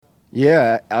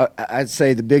Yeah, I'd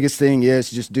say the biggest thing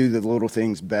is just do the little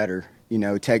things better.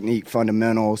 Technique,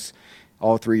 fundamentals,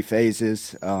 all three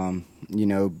phases.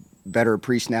 Better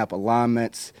pre-snap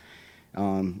alignments,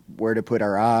 where to put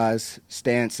our eyes,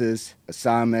 stances,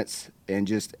 assignments, and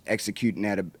just executing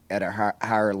at a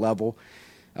higher level.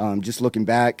 Just looking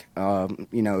back,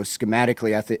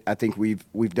 schematically, I think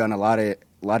we've done a lot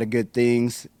of good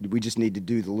things. We just need to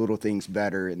do the little things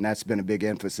better, and that's been a big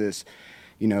emphasis.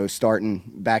 Starting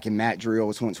back in mat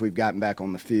drills once we've gotten back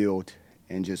on the field,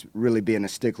 and just really being a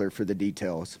stickler for the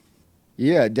details.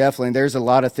 Yeah, definitely. There's a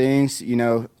lot of things.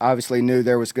 Obviously knew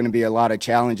there was going to be a lot of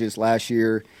challenges last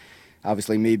year.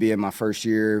 Obviously, me being my first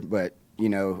year, but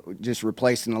just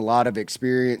replacing a lot of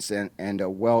experience and a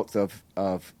wealth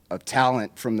of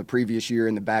talent from the previous year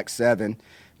in the back seven.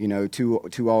 Two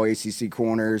all ACC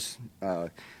corners,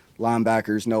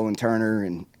 linebackers, Nolan Turner,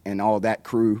 and all that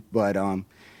crew. But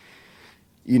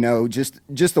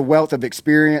just the wealth of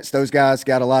experience. Those guys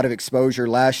got a lot of exposure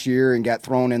last year and got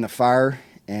thrown in the fire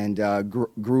and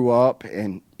grew up.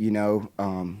 And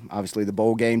obviously the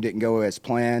bowl game didn't go as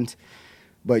planned,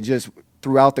 but just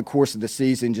throughout the course of the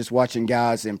season, just watching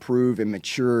guys improve and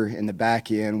mature in the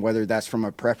back end, whether that's from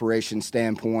a preparation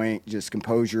standpoint, just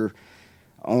composure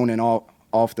on and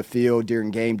off the field during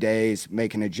game days,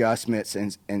 making adjustments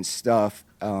and stuff.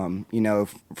 From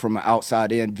an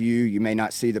outside in view, you may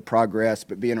not see the progress,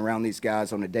 but being around these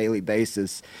guys on a daily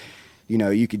basis,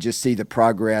 you could just see the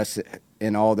progress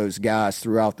in all those guys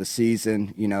throughout the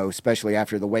season, especially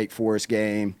after the Wake Forest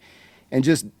game. And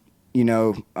just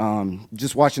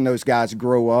watching those guys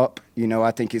grow up,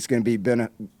 I think it's going to be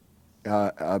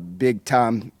a big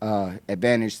time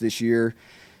advantage this year.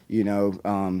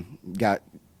 Got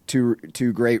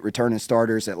two great returning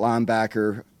starters at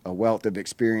linebacker, a wealth of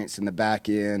experience in the back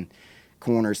end,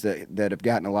 corners that have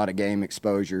gotten a lot of game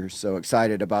exposure. So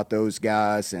excited about those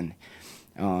guys, and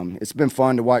it's been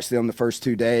fun to watch them the first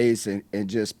 2 days and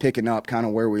just picking up kind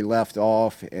of where we left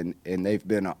off, and they've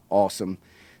been awesome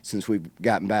since we've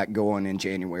gotten back going in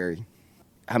January.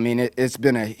 I mean, it's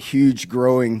been a huge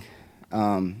growing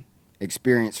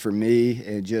experience for me,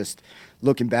 and just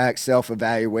looking back,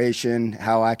 self-evaluation,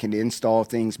 how I can install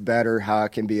things better, how I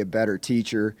can be a better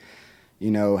teacher,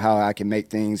 how I can make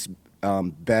things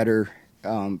better,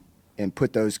 and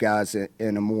put those guys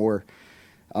in a more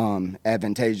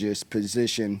advantageous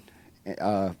position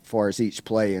far as each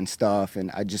play and stuff. And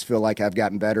I just feel like I've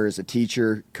gotten better as a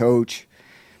teacher, coach,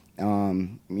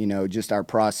 just our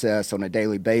process on a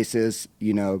daily basis.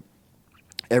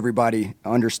 Everybody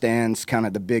understands kind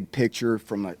of the big picture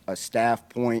from a staff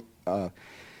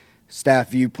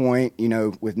viewpoint,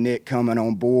 with Nick coming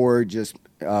on board, just,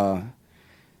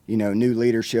 new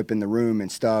leadership in the room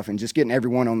and stuff, and just getting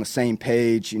everyone on the same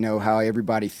page, how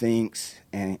everybody thinks.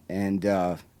 And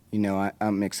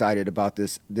I'm excited about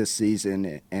this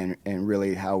season and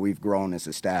really how we've grown as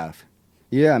a staff.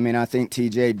 Yeah, I mean, I think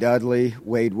TJ Dudley,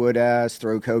 Wade Woodaz,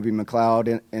 throw Kobe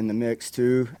McLeod in the mix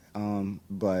too.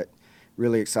 But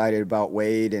really excited about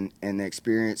Wade and the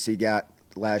experience he got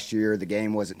last year. The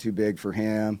game wasn't too big for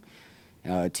him.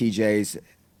 TJ's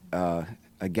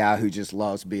a guy who just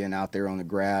loves being out there on the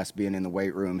grass, being in the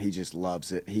weight room. He just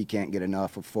loves it. He can't get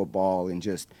enough of football and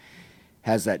just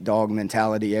has that dog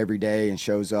mentality every day and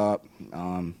shows up.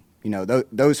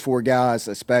 Those four guys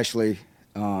especially,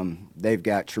 they've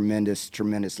got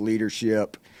tremendous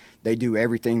leadership. They do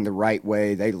everything the right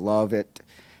way. They love it.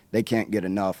 They can't get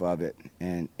enough of it,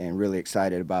 and really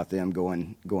excited about them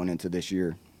going into this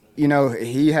year.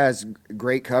 He has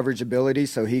great coverage ability,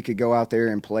 so he could go out there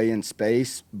and play in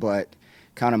space, but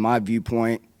kind of my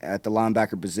viewpoint at the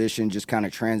linebacker position, just kind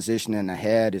of transitioning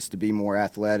ahead, is to be more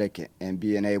athletic and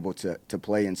being able to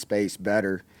play in space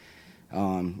better.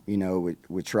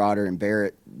 With Trotter and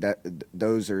Barrett,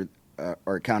 those are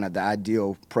kind of the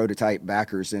ideal prototype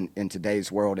backers in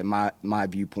today's world, in my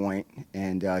viewpoint.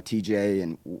 And TJ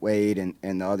and Wade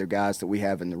and the other guys that we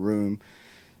have in the room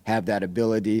have that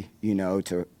ability,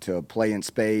 to play in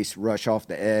space, rush off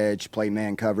the edge, play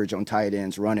man coverage on tight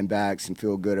ends, running backs, and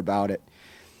feel good about it.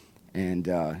 And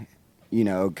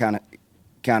kind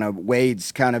of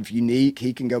Wade's kind of unique.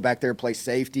 He can go back there and play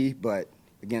safety, but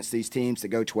against these teams that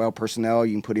go 12 personnel,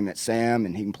 you can put him at Sam,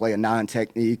 and he can play a 9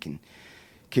 technique and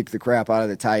kick the crap out of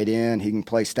the tight end. He can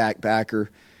play stack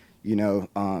backer,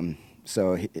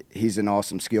 so he's an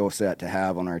awesome skill set to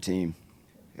have on our team.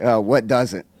 What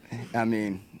doesn't? I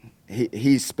mean,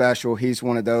 he's special. He's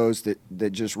one of those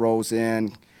that just rolls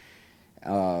in.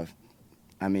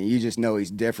 You just know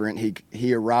he's different.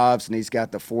 He arrives and he's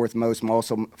got the fourth or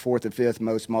fifth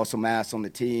most muscle mass on the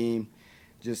team.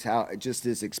 Just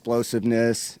his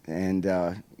explosiveness,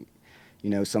 and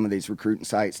some of these recruiting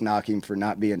sites knock him for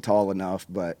not being tall enough,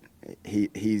 but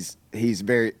he's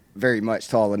very, very much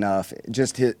tall enough.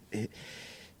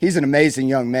 He's an amazing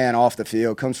young man off the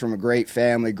field, comes from a great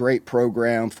family, great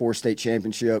program, 4 state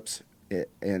championships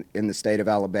in the state of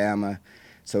Alabama.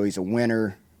 So he's a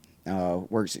winner,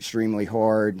 works extremely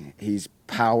hard. He's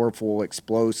powerful,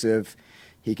 explosive.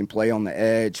 He can play on the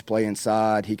edge, play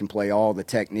inside. He can play all the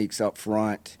techniques up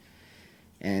front.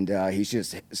 And he's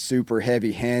just super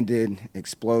heavy-handed,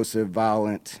 explosive,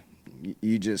 violent.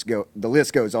 The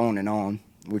list goes on and on.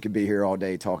 We could be here all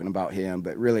day talking about him,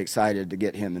 but really excited to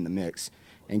get him in the mix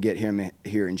and get him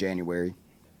here in January.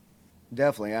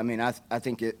 Definitely. I mean, I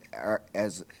think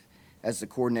as the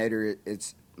coordinator,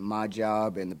 it's my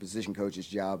job and the position coach's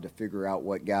job to figure out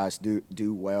what guys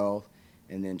do well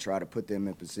and then try to put them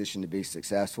in position to be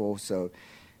successful. So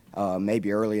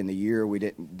maybe early in the year we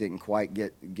didn't quite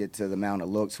get to the amount of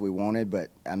looks we wanted,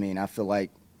 but I mean, I feel like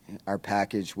our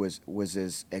package was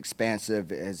as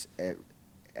expansive as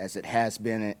it has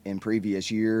been in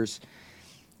previous years.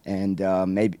 And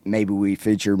maybe we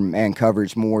feature man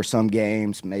coverage more some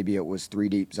games. Maybe it was 3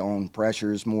 deep zone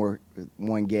pressures more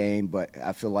one game, but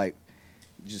I feel like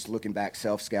just looking back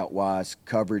self-scout wise,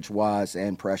 coverage wise,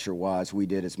 and pressure wise, we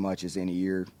did as much as any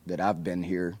year that I've been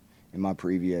here in my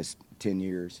previous 10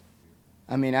 years.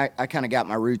 I mean, I kind of got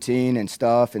my routine and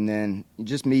stuff, and then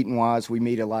just meeting wise, we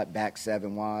meet a lot back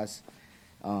 7 wise.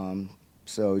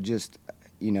 So just,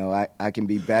 I can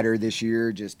be better this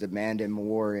year, just demanding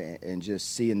more and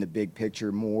just seeing the big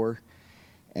picture more.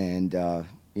 And, I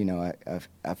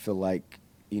feel like,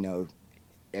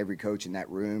 every coach in that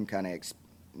room kind of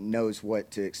knows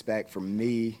what to expect from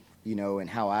me, and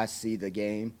how I see the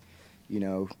game.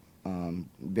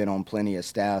 Been on plenty of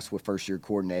staffs with first-year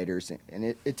coordinators, and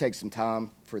it takes some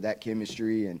time for that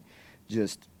chemistry. And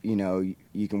just, you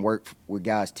can work with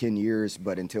guys 10 years,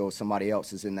 but until somebody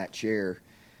else is in that chair,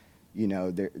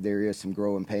 there is some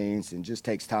growing pains, and just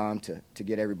takes time to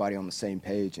get everybody on the same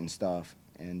page and stuff.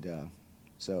 And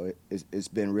so it's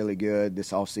been really good.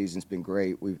 This off season's been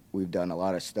great. We've done a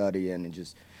lot of studying and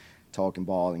just talking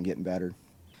ball and getting better.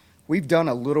 We've done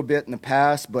a little bit in the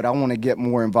past, but I want to get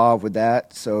more involved with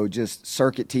that. So just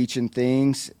circuit teaching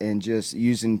things and just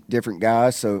using different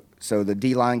guys. So the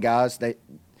D-line guys, they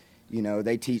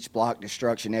teach block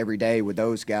destruction every day with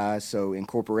those guys. So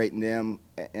incorporating them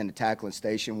in a tackling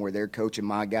station where they're coaching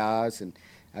my guys, and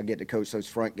I get to coach those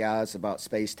front guys about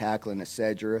space tackling,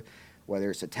 etc., whether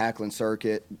it's a tackling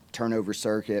circuit, turnover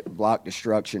circuit, block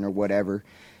destruction, or whatever.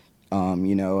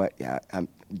 I'm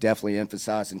definitely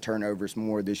emphasizing turnovers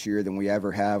more this year than we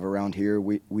ever have around here.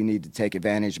 We need to take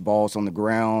advantage of balls on the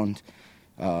ground,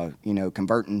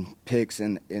 converting picks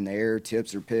in the air,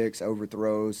 tips or picks,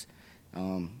 overthrows.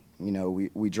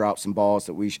 We dropped some balls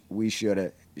that we should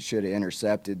have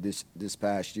intercepted this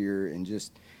past year, and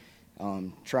just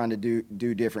trying to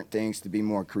do different things to be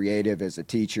more creative as a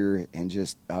teacher, and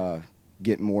just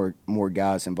get more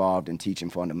guys involved in teaching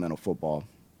fundamental football.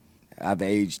 I've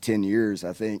aged 10 years,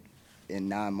 I think, in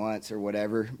 9 months or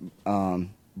whatever.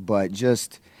 But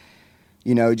just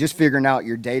figuring out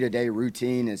your day-to-day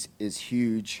routine is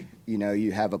huge.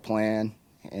 You have a plan,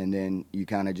 and then you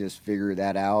kind of just figure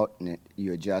that out, and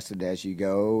you adjust it as you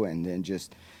go, and then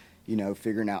just,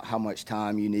 figuring out how much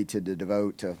time you need to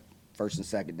devote to first and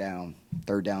second down,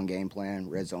 third down game plan,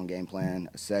 red zone game plan,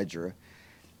 etc.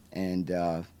 And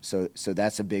so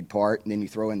that's a big part. And then you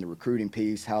throw in the recruiting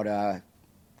piece. How do I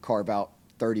carve out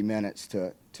 30 minutes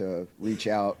to reach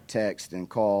out, text, and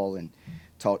call and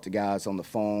talk to guys on the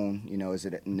phone? Is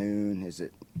it at noon? Is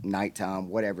it nighttime?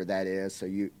 Whatever that is. So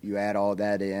you add all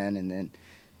that in, and then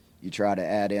you try to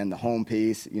add in the home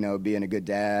piece, being a good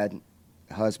dad,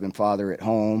 husband, father at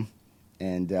home.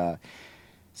 And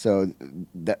so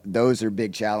those are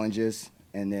big challenges.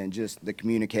 And then just the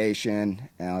communication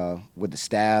with the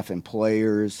staff and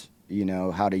players.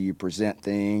 How do you present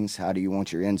things? How do you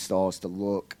want your installs to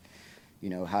look?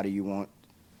 How do you want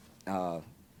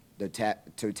the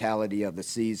totality of the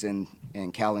season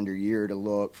and calendar year to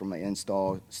look from an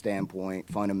install standpoint,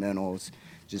 fundamentals,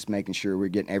 just making sure we're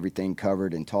getting everything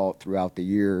covered and taught throughout the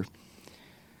year.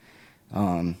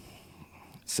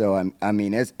 So, I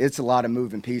mean, it's a lot of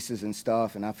moving pieces and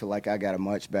stuff, and I feel like I got a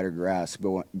much better grasp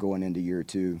going into year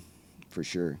 2, for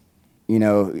sure.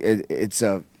 It's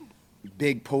a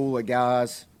big pool of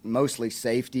guys, mostly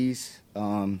safeties.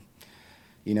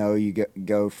 You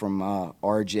go from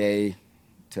RJ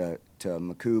to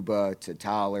Makuba to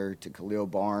Tyler to Khalil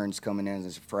Barnes coming in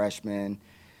as a freshman.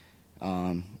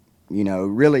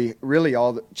 Really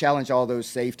challenge all those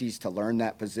safeties to learn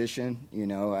that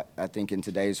position. I think in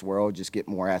today's world, just get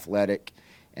more athletic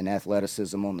and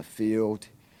athleticism on the field.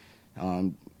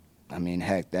 I mean,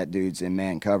 heck, that dude's in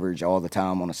man coverage all the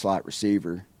time on a slot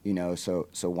receiver, so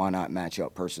why not match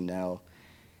up personnel?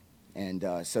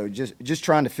 And so just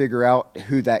trying to figure out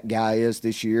who that guy is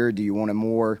this year. Do you want a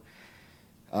more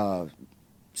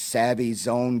savvy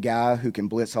zone guy who can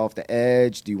blitz off the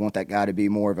edge? Do you want that guy to be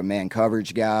more of a man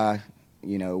coverage guy?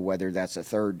 Whether that's a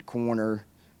third corner,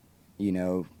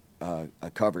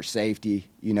 a cover safety,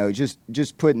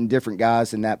 just putting different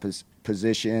guys in that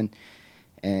position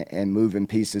and moving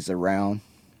pieces around.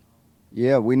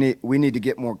 Yeah, we need to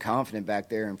get more confident back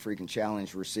there and freaking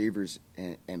challenge receivers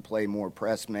and play more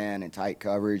press man and tight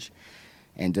coverage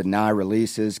and deny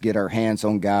releases, get our hands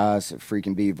on guys,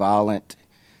 freaking be violent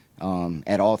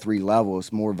at all three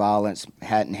levels. More violence,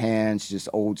 hat in hands, just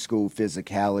old school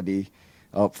physicality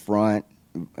up front,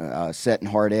 setting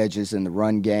hard edges in the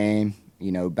run game,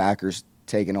 backers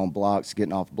taking on blocks,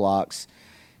 getting off blocks,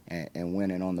 and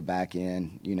winning on the back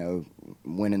end,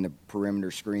 winning the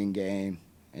perimeter screen game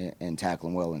and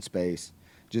tackling well in space.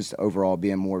 Just overall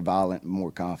being more violent and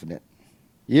more confident.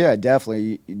 Yeah,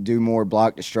 definitely do more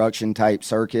block destruction type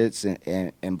circuits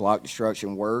and block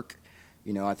destruction work.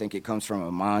 I think it comes from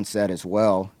a mindset as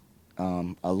well,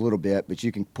 a little bit, but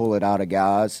you can pull it out of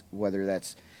guys, whether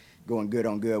that's going good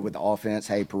on good with the offense.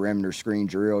 Hey, perimeter screen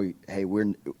drill. Hey,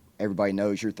 everybody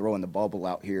knows you're throwing the bubble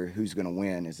out here. Who's going to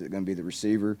win? Is it going to be the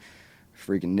receiver?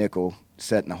 Freaking nickel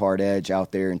setting the hard edge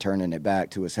out there and turning it back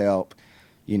to his help.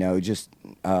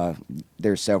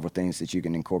 There's several things that you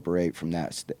can incorporate from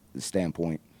that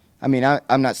standpoint. I mean,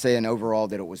 I'm not saying overall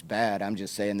that it was bad. I'm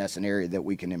just saying that's an area that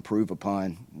we can improve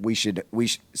upon. We should,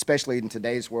 especially in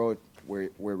today's world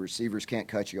where receivers can't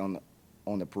cut you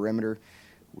on the perimeter.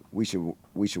 We should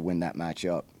win that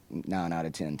matchup 9 out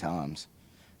of 10 times.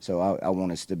 So I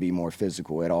want us to be more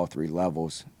physical at all three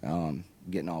levels,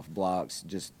 getting off blocks,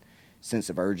 just sense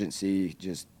of urgency,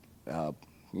 just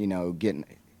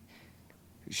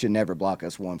should never block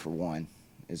us 1-for-1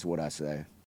 is what I say.